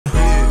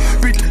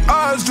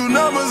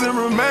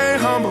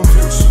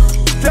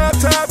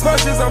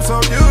I'm so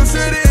used to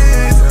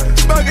this.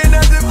 Smoking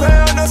at the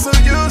pound, I'm so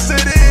used to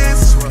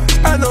this.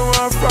 I know where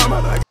I'm from, I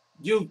like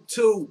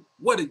YouTube,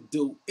 what it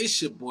do?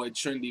 It's your boy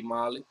Trendy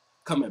Molly,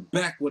 coming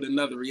back with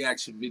another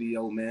reaction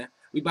video, man.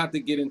 We about to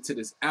get into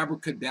this Abra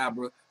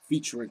Cadabra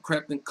featuring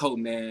Krept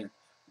Konan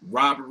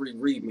Robbery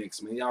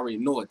remix, man. Y'all already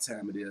know what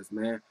time it is,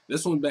 man.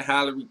 This one's been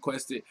highly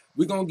requested.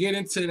 We're gonna get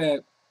into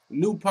that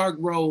New Park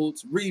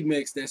Roads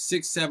remix, that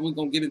 6-7. We're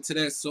gonna get into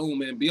that soon,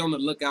 man. Be on the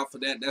lookout for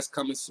that. That's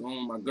coming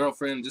soon. My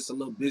girlfriend just a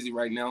little busy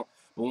right now,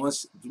 but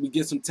once we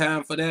get some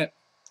time for that,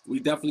 we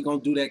definitely gonna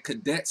do that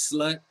Cadet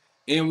Slut,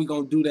 and we're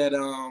gonna do that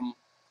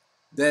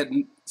that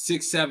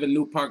 6-7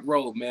 New Park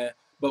Road, man.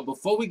 But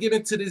before we get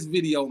into this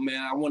video,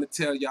 man, I want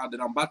to tell y'all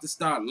that I'm about to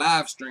start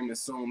live streaming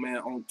soon, man,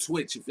 on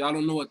Twitch. If y'all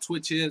don't know what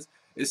Twitch is,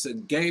 it's a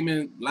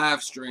gaming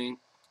live stream.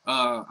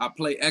 I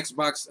play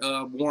Xbox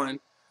One.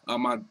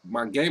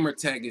 My gamer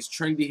tag is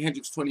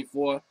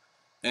TrendyHendrix24,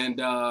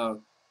 and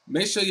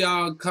make sure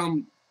y'all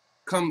come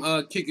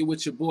kick it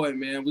with your boy,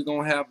 man. We're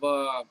gonna have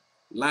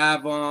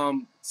live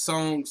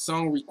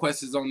song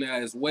requests on there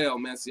as well,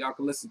 man, so y'all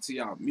can listen to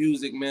y'all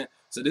music, man.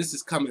 So this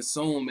is coming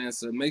soon, man.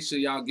 So make sure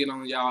y'all get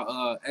on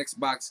y'all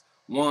Xbox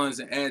Ones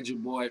and add your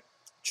boy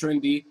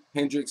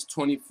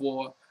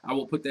TrendyHendrix24. I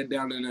will put that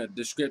down in the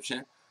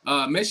description.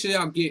 Make sure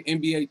y'all get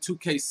NBA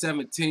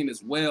 2K17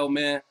 as well,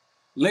 man.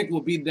 Link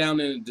will be down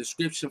in the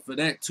description for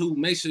that too.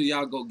 Make sure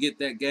y'all go get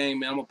that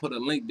game, man. I'm gonna put a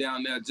link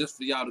down there just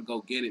for y'all to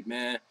go get it,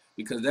 man,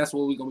 because that's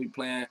what we're gonna be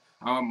playing.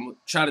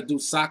 Try to do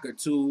soccer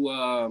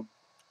too.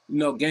 You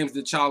know, games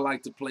that y'all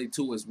like to play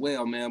too as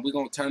well, man. We're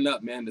gonna turn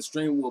up, man. The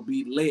stream will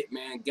be lit,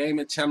 man.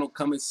 Gaming channel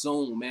coming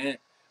soon, man.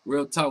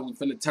 Real talk, we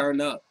finna turn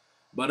up.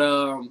 But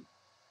y'all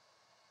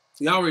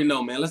already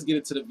know, man. Let's get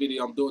into the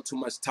video. I'm doing too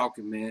much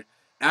talking, man.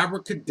 Abra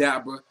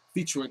Cadabra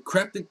featuring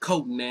Krept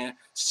Konan.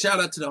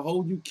 Shout out to the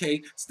whole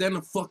UK. Stand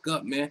the fuck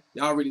up, man.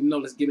 Y'all already know.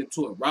 Let's get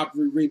into it.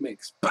 Robbery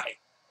remix. Bye.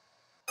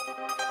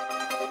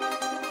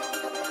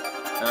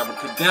 Abra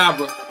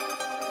Cadabra.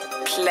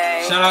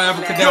 Play. Shout out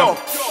Abra Cadabra.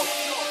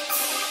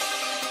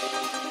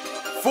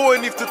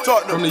 From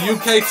the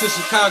UK to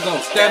Chicago.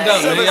 Stand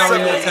up, man. Y'all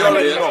already know what time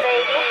it is.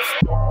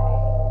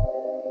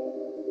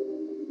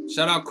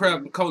 Shout out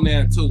Krept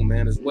Konan too,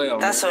 man, as well.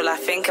 That's all I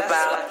think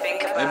about.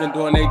 They've been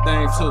doing their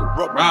thing too.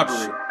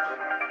 Robbery.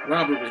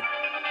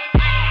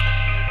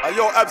 Hey,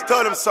 yo, Abs,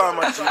 tell them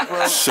something, man.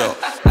 Sure.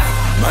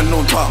 Man,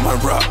 don't talk, man,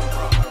 rap.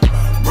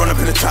 Run up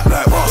in the chat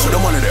like wow, so the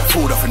money that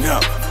fooled up and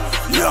yap.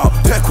 Yeah,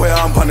 take where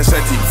I'm on the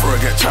setting before I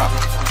get chopped.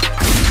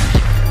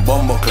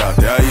 Bumbo clap,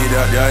 yeah,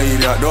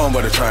 idiot, don't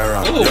bother try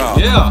around. Ooh,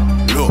 yeah.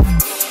 Look,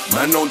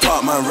 man, don't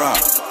talk, man,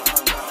 rap.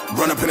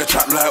 Run up in the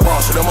chat like wow,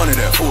 so the money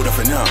that fooled up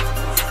and yap.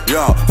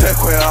 Yeah,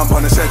 take where I'm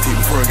on the setting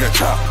before I get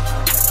chopped.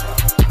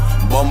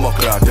 Bumbo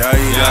clap,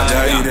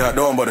 yeah, idiot,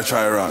 don't bother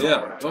try around.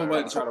 Yeah, don't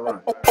bother try to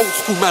run. Old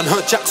school man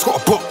heard Jack's got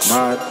a box.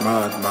 Mad.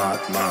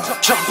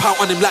 Jump out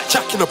on him like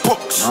Jack in a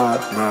box. Mad.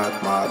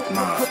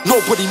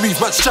 Nobody move,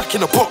 man's Jack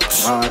in a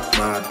box. Mad.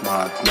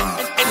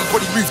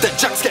 Anybody move, that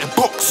Jack's getting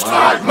boxed.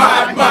 Mad.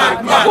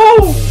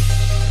 Woo!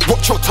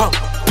 Watch your tongue,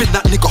 been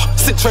that nigga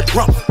since red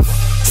rum.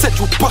 Said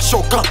you bust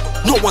your gun,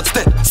 no one's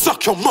dead,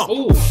 suck your mum.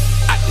 Ooh.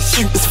 Act this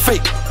shoot is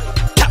fake,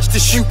 catch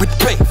this shoot with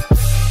bait.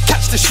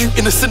 Catch this shoot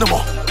in the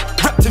cinema,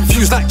 wrapped in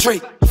views like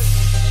Drake.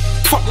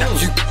 Fuck that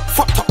you,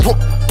 fucked up what,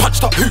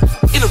 punched up who?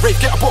 In a rave,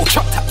 get a bottle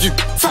chucked at you.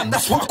 Fam,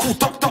 that's what I call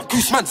duck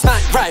goose, man's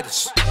night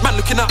riders. Man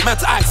looking at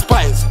man's eye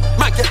spires.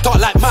 Man get dark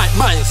like Mike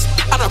Myers.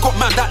 And I got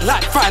man that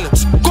like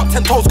violence. Got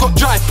 10 toes, got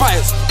drive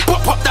buyers.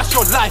 Pop, that's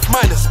your life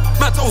minus.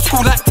 Man's old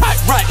school like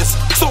typewriters.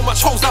 So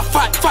much hoes I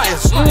fight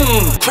fires.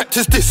 Krept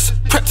is this,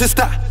 Krept is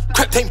that.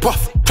 Krept ain't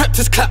buff, Krept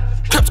is clap.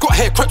 Krept's got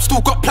hair, Krept still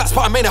got plats,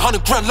 but I made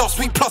 100 grand last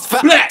week plus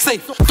VAT.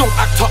 Safe, don't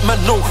act up,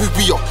 man, know who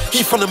we are.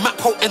 He from the map,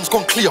 whole end's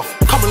gone clear.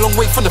 Come a long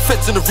way from the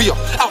feds in the rear.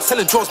 Out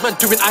selling drawers, man,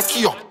 doing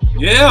IKEA.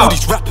 Yeah. All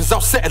these rappers, I'll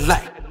set a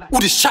light. All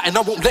this chatting,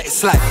 I won't let it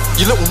slide.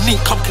 You little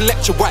neat, come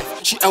collect your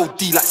wife. She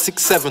LD like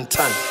 6-7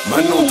 times.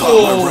 Man, don't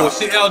talk, man, rap.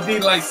 She LD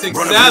like 6-7.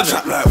 Run up in the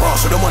chat like wow,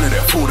 so the money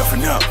that fooled up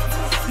and yap.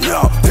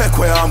 Yeah, take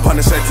where I'm on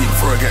the setting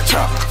before I get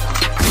chopped.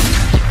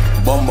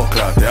 Bumbo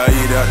clap, yeah,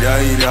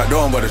 idiot,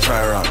 don't bother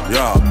try around.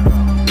 Yeah,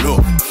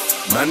 look.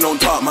 Man, don't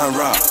talk, man,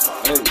 rap.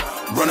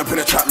 Run up in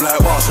the trap like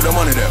wow, so the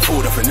money that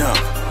fooled up and yap.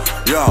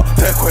 Yeah,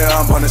 take where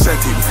I'm on the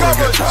setting before I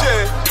get chopped.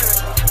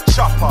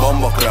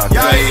 Bumbo clap,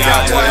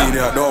 yeah,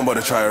 idiot, don't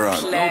bother try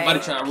around. Nobody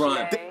try to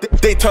run.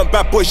 They turned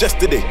bad boys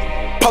yesterday.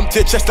 Pumped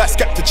your chest like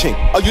Skepta chain.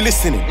 Are you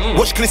listening?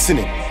 Watch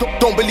glistening.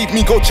 Don't believe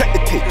me, go check the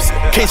tapes.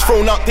 Case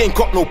thrown out, they ain't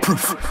got no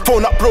proof.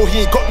 Phone up, bro, he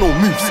ain't got no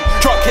moves.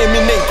 Truck came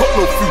in, they ain't got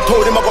no food.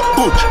 Told him I got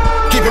budge.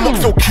 Give him up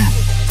so cute.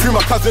 Free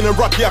my cousin and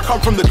Rocky, I come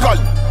from the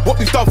gully. What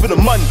we've done for the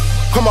money.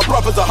 Cause my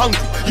brothers are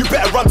hungry. You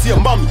better run to your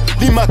mummy.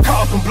 Leave my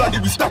cut up and bloody,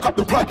 we stuck up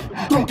the plug.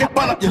 Don't get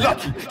bun up, you're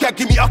lucky. Can't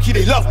give me ucky,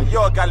 they love me.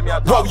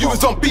 Well, you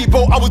was on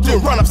B-Boat, I was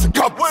doing run-ups and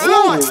covers.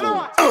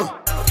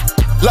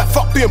 Like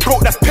fuck being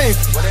broke, that's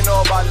painful.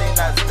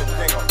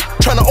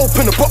 Trying to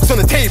open the box on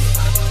the table.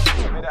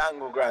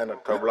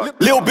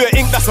 Little bit of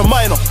ink, that's a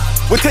minor.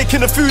 We're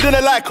taking the food in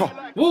a liker.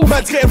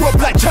 Man's getting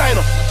robbed like China.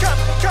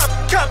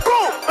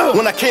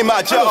 When I came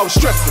out of jail, I was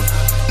stressing.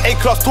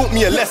 A-class taught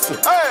me a lesson.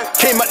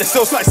 Came out the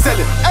cells like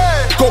selling.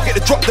 Go get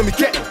the drop, then we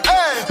get it.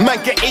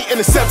 Man get 8 and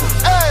a 7.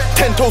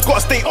 10 toes,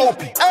 gotta stay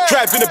open.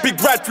 Driving a big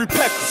ride through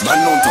Peckers.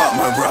 Man don't talk,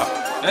 man rap.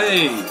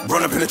 Hey.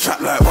 Run up in the trap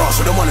like wow,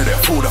 so the money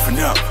that fooled up and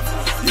yeah.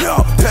 Yeah,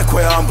 take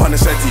where I'm on the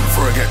setting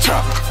before I get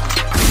chopped.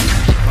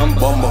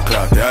 Bumbo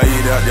clock, yeah,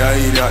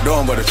 eat that,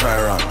 don't bother try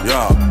around.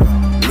 Yeah,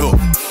 look,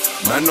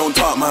 man don't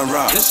talk, man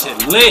rap. This shit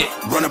lit.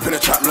 Run up in the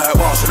trap like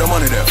wow, so the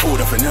money that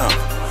fooled up and yeah.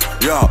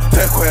 Yeah,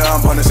 take where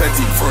I'm on the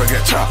setting before I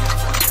get chopped.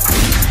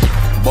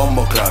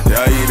 Bumbo clock,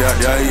 yeah, eat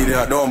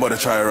that, don't bother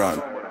try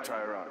around.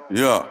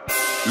 Yeah,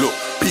 look,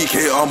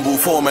 PK humble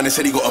 4 man, they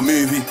said he got a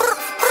movie.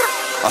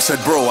 I said,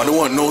 bro, I don't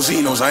want no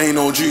Zenos, I ain't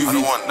no juvie. I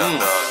don't want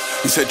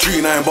that, He said,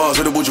 3-9 bars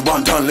of the Buju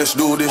Ban done, let's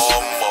do this.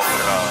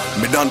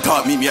 Me done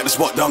talk, meet me at the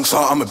spot down, so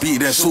I'ma be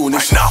there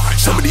soonish.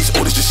 Some of these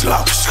orders just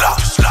loud.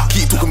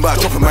 Keep talking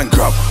about dropping man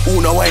grab. Oh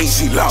no, I ain't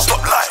seen loud.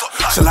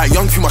 So like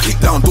young few, I kick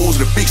down doors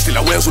with the big still,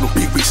 I wears all the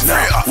big wigs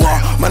now.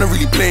 Wow, man, I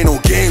really playing no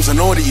games. I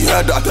know that you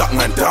heard that I duck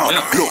man down.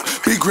 Look,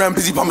 big gram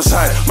busy by my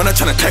side. Man, I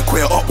tryna tech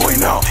where up boy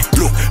now.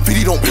 Look,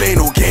 Fiddy don't play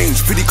no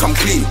games. Fiddy come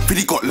clean,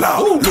 Fiddy got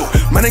loud. Look,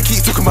 man, I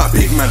keep talking about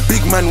big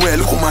man where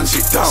look on man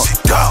sit down.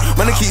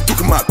 Man, I keep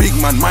talking about big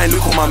man, mine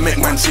look on my make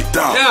man sit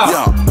down.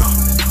 Yeah.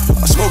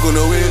 I smoke on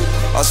the weed,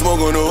 I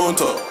smoke on the on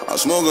top. I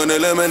smoke on the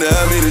lemon, they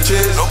have me the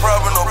chase. No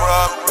problem, no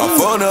problem. I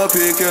found a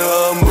pick and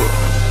humble.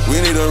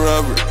 We need a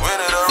robbery.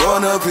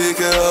 Found a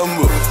pick and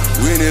humble.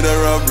 We need a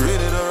robbery.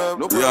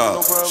 Yeah,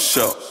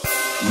 sure.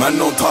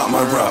 Man don't talk,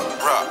 man rap.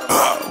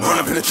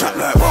 Run up in the trap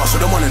like wow, so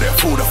the money that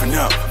fooled up and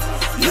yeah.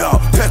 Yeah,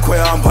 take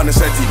where I'm on the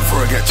setting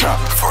before I get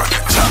chopped.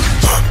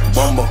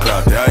 Bumbo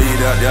clock, yeah, eat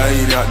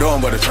that, don't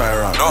bother try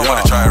around. Don't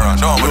bother try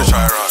around.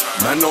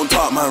 Man don't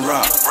talk, man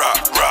rap.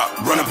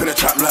 Run up in the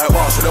trap like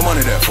wow, so the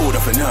money that fooled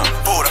up and yeah.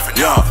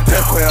 Yeah,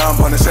 take where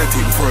I'm on the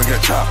setting before I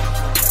get chopped.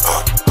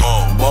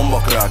 Bumbo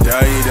clock,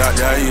 yeah, eat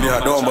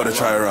that, don't bother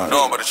try around.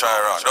 Don't bother try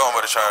around.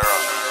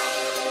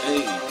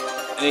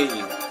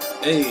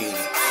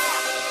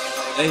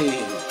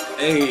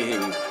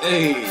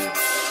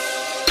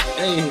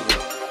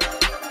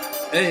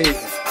 Hey.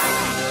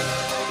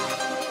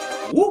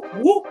 Whoop,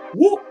 whoop,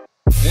 whoop.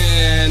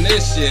 Man,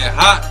 this shit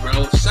hot,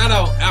 bro. Shout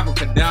out Abra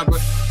Cadabra,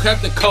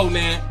 Krept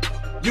Konan,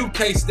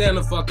 UK stand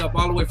the fuck up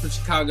all the way from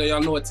Chicago. Y'all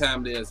know what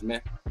time it is,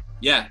 man.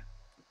 Yeah.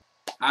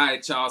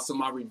 Alright, y'all. So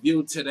my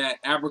review to that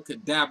Abra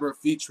Cadabra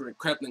featuring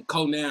Krept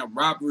Konan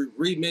Robbery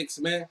remix,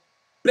 man.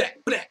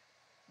 Black.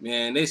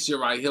 Man, this shit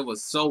right here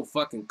was so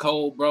fucking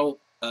cold, bro.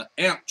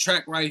 Amp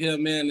track right here,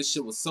 man. This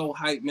shit was so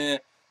hype, man.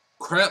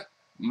 Krept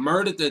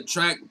murdered the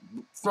track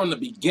from the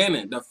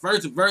beginning. The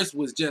first verse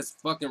was just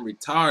fucking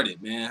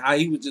retarded, man. How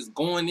he was just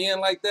going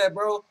in like that,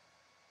 bro.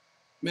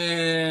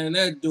 Man,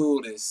 that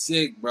dude is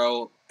sick,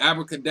 bro.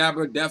 Abra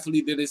Cadabra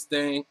definitely did his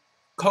thing.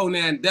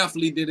 Konan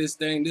definitely did his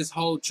thing. This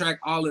whole track,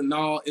 all in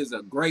all, is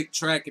a great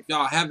track. If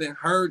y'all haven't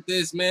heard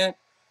this, man,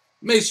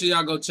 make sure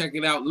y'all go check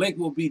it out. Link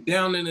will be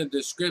down in the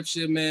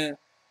description, man.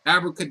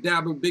 Abra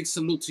Cadabra, big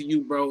salute to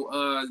you, bro.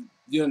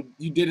 You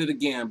did it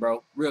again,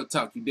 bro. Real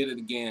talk, you did it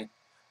again.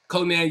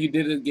 Konan, you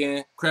did it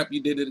again. Krept,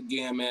 you did it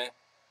again, man.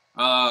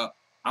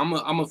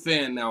 I'm a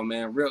fan now,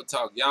 man. Real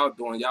talk, y'all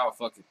doing y'all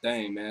fucking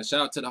thing, man.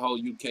 Shout out to the whole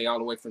UK, all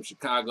the way from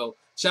Chicago.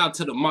 Shout out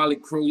to the Molly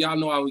crew. Y'all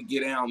know how we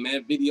get down,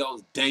 man.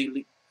 Videos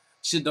daily.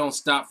 Shit don't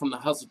stop from the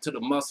hustle to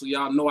the muscle.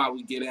 Y'all know how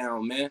we get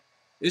down, man.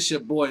 It's your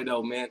boy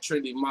though, man.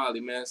 Trendy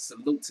Molly, man.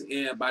 Salute to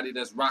everybody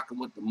that's rocking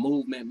with the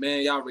movement,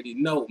 man. Y'all already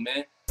know,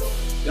 man.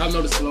 Y'all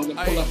know the slogan.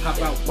 Pull up,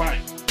 hop out,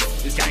 right.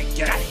 This guy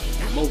got it.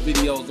 More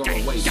videos on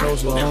the way.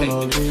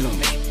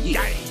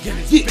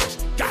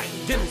 Yeah.